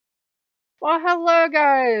Well, hello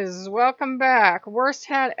guys. Welcome back. Worst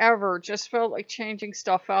hat ever. Just felt like changing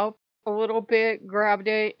stuff out a little bit. Grabbed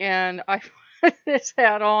it and I put this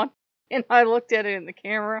hat on and I looked at it in the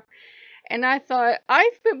camera and I thought,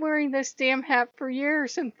 I've been wearing this damn hat for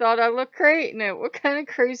years and thought I looked great in it. What kind of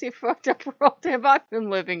crazy fucked up world have I been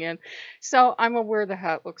living in? So I'm aware the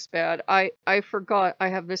hat looks bad. I forgot I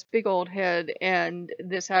have this big old head and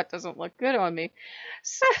this hat doesn't look good on me.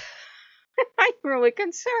 So I'm really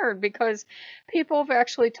concerned because people have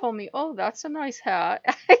actually told me, "Oh, that's a nice hat."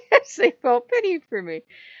 I guess they felt pity for me.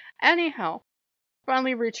 Anyhow,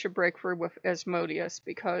 finally reached a breakthrough with Asmodeus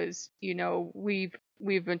because we've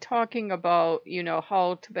been talking about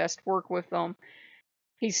how to best work with them.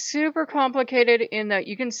 He's super complicated in that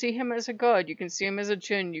you can see him as a god, you can see him as a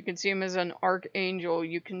jinn, you can see him as an archangel,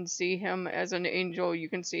 you can see him as an angel, you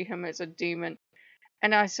can see him as a demon.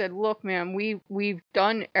 And I said, "Look, man, we've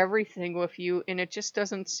done everything with you, and it just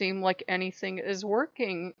doesn't seem like anything is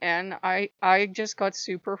working." And I just got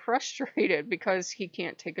super frustrated because he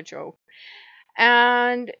can't take a joke,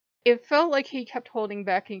 and it felt like he kept holding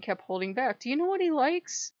back and kept holding back. Do you know what he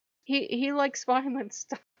likes? He likes violent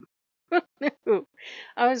stuff.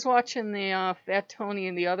 I was watching the Fat Tony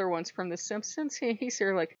and the other ones from The Simpsons. He's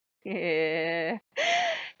here like, yeah.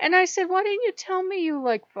 And I said, why didn't you tell me you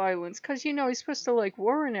like violence? Because, he's supposed to like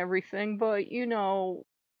war and everything, but,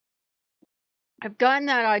 I've gotten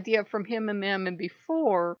that idea from him and them and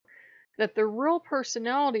before that their real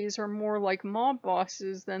personalities are more like mob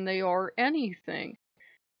bosses than they are anything.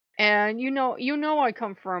 And I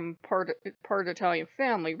come from part Italian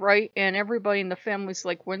family, right? And everybody in the family's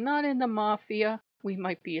like, we're not in the mafia. We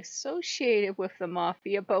might be associated with the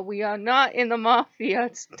mafia, but we are not in the mafia.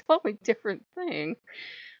 It's a totally different thing.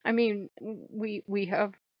 I mean, we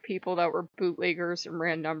have people that were bootleggers and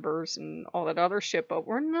ran numbers and all that other shit, but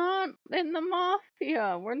we're not in the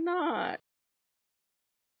mafia. We're not.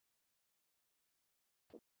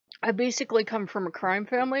 I basically come from a crime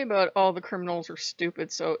family, but all the criminals are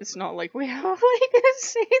stupid, so it's not like we have a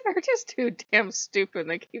legacy. They're just too damn stupid.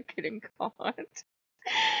 They keep getting caught.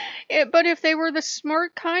 But if they were the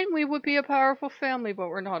smart kind, we would be a powerful family, but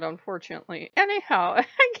we're not, unfortunately. Anyhow, I'm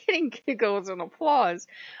getting giggles and applause.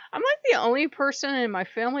 I'm like the only person in my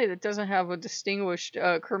family that doesn't have a distinguished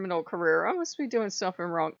criminal career. I must be doing something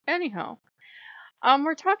wrong. Anyhow.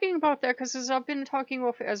 We're talking about that because as I've been talking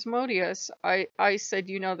with Asmodeus, I said,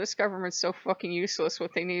 this government's so fucking useless.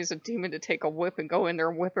 What they need is a demon to take a whip and go in there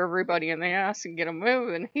and whip everybody in the ass and get them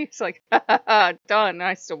moving. He's like, ha ha ha, done.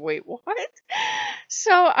 I said, wait, what?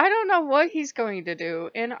 So I don't know what he's going to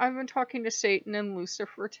do. And I've been talking to Satan and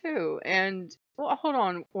Lucifer too. And, well, hold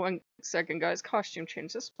on 1 second, guys. Costume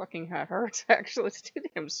change. This fucking hat hurts, actually. It's too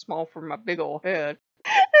damn small for my big old head.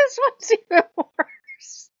 This one's even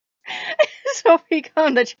worse. So we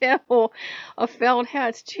on the channel of felt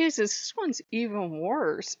hats. Jesus, this one's even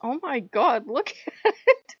worse. Oh my god, look at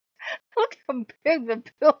it. Look how big the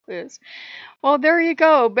bill is. Well, there you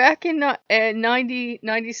go. Back in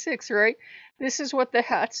 96, right? This is what the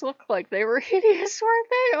hats look like. They were hideous, weren't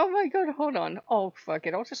they? Oh my god, hold on. Oh, fuck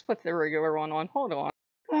it. I'll just put the regular one on. Hold on.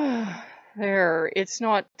 There. It's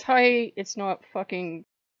not tight. It's not fucking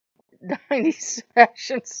 90s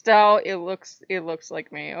fashion style. It looks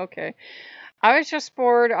like me. Okay. I was just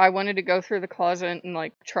bored. I wanted to go through the closet and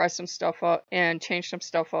like try some stuff up and change some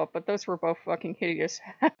stuff up, but those were both fucking hideous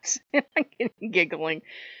hats. And I'm getting giggling.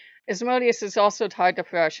 Asmodeus is also tied to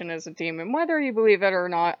fashion as a demon. Whether you believe it or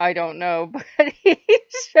not, I don't know. But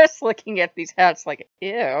he's just looking at these hats like,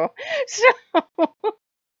 ew.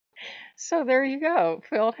 So there you go,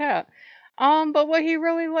 filled hat. But what he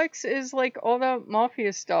really likes is like all that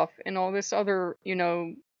mafia stuff and all this other,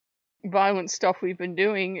 violent stuff we've been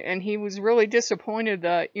doing, and he was really disappointed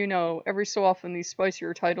that, every so often these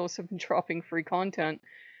spicier titles have been dropping free content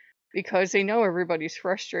because they know everybody's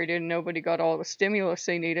frustrated and nobody got all the stimulus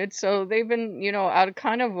they needed. So they've been, out of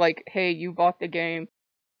kind of like, hey, you bought the game.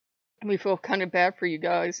 We feel kind of bad for you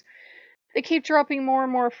guys. They keep dropping more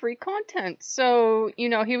and more free content. So,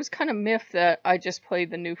 he was kind of miffed that I just played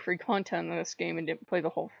the new free content in this game and didn't play the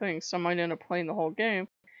whole thing. So I might end up playing the whole game.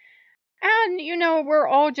 And, we're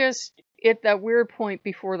all just at that weird point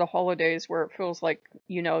before the holidays where it feels like,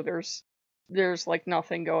 there's like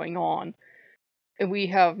nothing going on.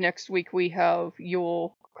 And next week we have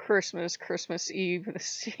Yule, Christmas Eve, the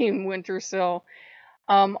same winter sale.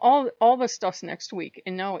 All the stuff's next week.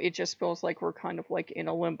 And now it just feels like we're kind of like in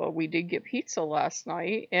a limbo. We did get pizza last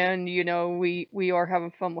night and, we are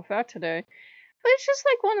having fun with that today. But it's just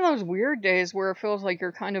like one of those weird days where it feels like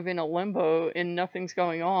you're kind of in a limbo and nothing's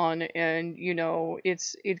going on, and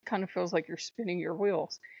it kind of feels like you're spinning your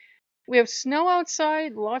wheels. We have snow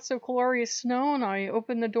outside, lots of glorious snow, and I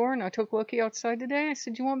opened the door and I took Loki outside today. I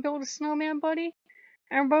said, "You want to build a snowman, buddy?"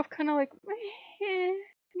 And we're both kind of like, eh,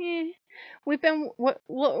 eh. We've been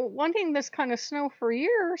wanting this kind of snow for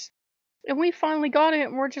years, and we finally got it,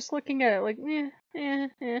 and we're just looking at it like, I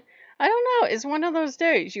don't know. It's one of those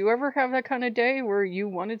days. You ever have that kind of day where you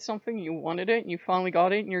wanted something, you wanted it, and you finally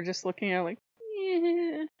got it, and you're just looking at it like,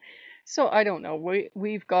 eh. So I don't know.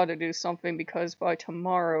 We've got to do something because by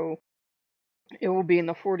tomorrow it will be in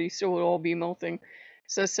the 40s, so it'll all be melting.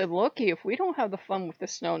 So I said, Loki, if we don't have the fun with the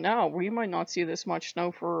snow now, we might not see this much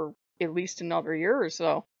snow for at least another year or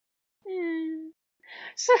so.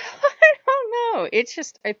 So I don't know. It's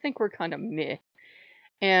just, I think we're kind of meh.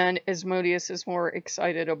 And Asmodeus is more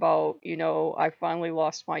excited about, I finally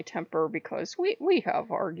lost my temper because we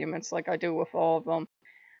have arguments like I do with all of them.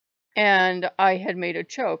 And I had made a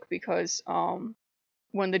joke because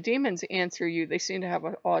when the demons answer you, they seem to have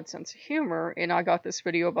an odd sense of humor. And I got this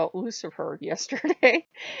video about Lucifer yesterday,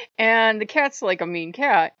 and the cat's like a mean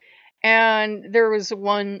cat. And there was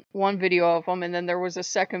one video of him, and then there was a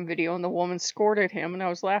second video, and the woman scored at him, and I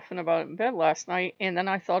was laughing about it in bed last night. And then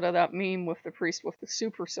I thought of that meme with the priest with the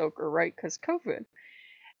super soaker, right? Because COVID.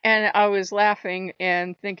 And I was laughing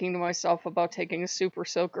and thinking to myself about taking a super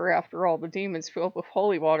soaker after all the demons filled with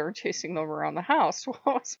holy water and chasing them around the house.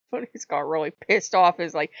 Well, somebody's got really pissed off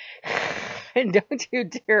is like, and don't you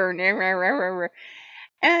dare. And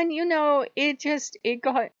it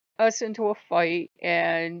got us into a fight,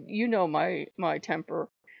 and my temper.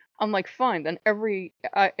 I'm like, fine, then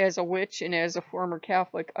as a witch and as a former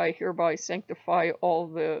Catholic, I hereby sanctify all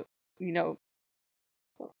the,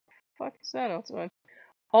 what the fuck is that outside?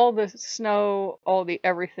 All the snow, all the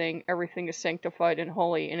everything is sanctified and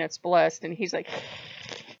holy, and it's blessed. And he's like,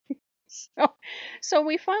 so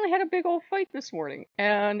we finally had a big old fight this morning,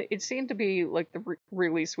 and it seemed to be like the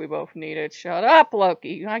release we both needed. Shut up,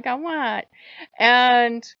 Loki. I got what?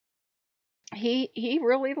 And he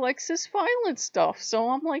really likes this violent stuff,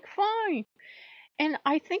 so I'm like, fine. And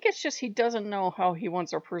I think it's just he doesn't know how he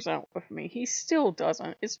wants to present with me. He still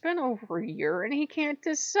doesn't. It's been over a year, and he can't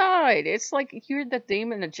decide. It's like you're the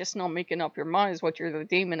demon and just not making up your mind is what you're the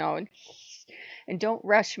demon on. And don't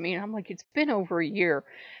rush me. And I'm like, it's been over a year.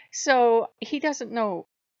 So he doesn't know.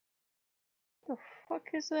 What the fuck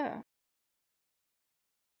is that?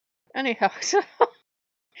 Anyhow, so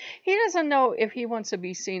he doesn't know if he wants to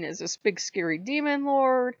be seen as this big scary demon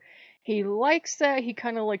lord. He likes that. He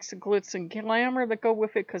kind of likes the glitz and glamour that go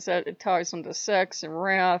with it because it ties him to sex and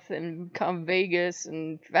wrath and Vegas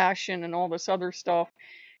and fashion and all this other stuff.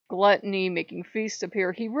 Gluttony, making feasts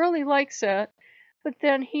appear. He really likes that. But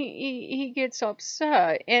then he gets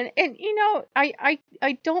upset. And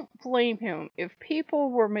I don't blame him. If people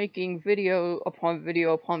were making video upon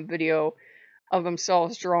video upon video of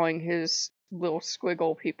themselves drawing his little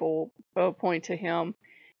squiggle people point to him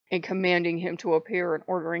and commanding him to appear and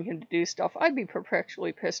ordering him to do stuff, I'd be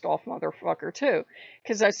perpetually pissed off motherfucker too.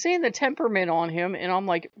 Because I've seen the temperament on him, and I'm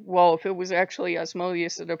like, well, if it was actually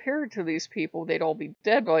Asmodeus that appeared to these people, they'd all be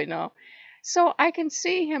dead by now. So I can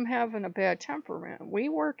see him having a bad temperament.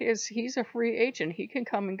 He's a free agent. He can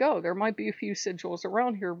come and go. There might be a few sigils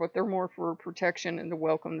around here, but they're more for protection and to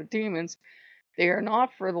welcome the demons. They are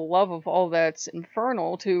not for the love of all that's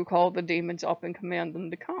infernal to call the demons up and command them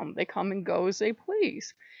to come. They come and go as they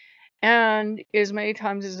please. And as many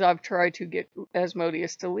times as I've tried to get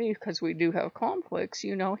Asmodeus to leave, because we do have conflicts,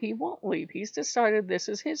 he won't leave. He's decided this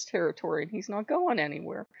is his territory, and he's not going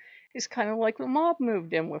anywhere. It's kind of like the mob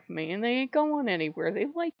moved in with me, and they ain't going anywhere. They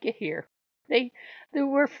like it here.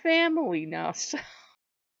 We're family now, so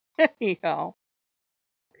anyhow.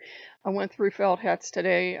 I went through felt hats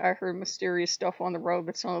today. I heard mysterious stuff on the road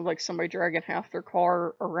that sounded like somebody dragging half their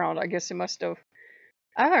car around. I guess it must have...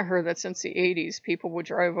 I haven't heard that since the 80s. People would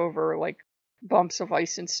drive over, like, bumps of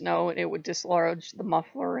ice and snow, and it would dislodge the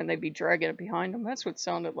muffler, and they'd be dragging it behind them. That's what it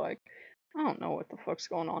sounded like. I don't know what the fuck's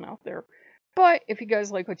going on out there. But if you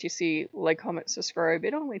guys like what you see, like, comment, subscribe.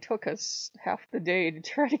 It only took us half the day to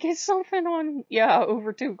try to get something on,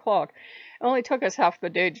 over 2 o'clock. It only took us half the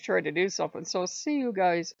day to try to do something. So see you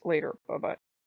guys later. Bye-bye.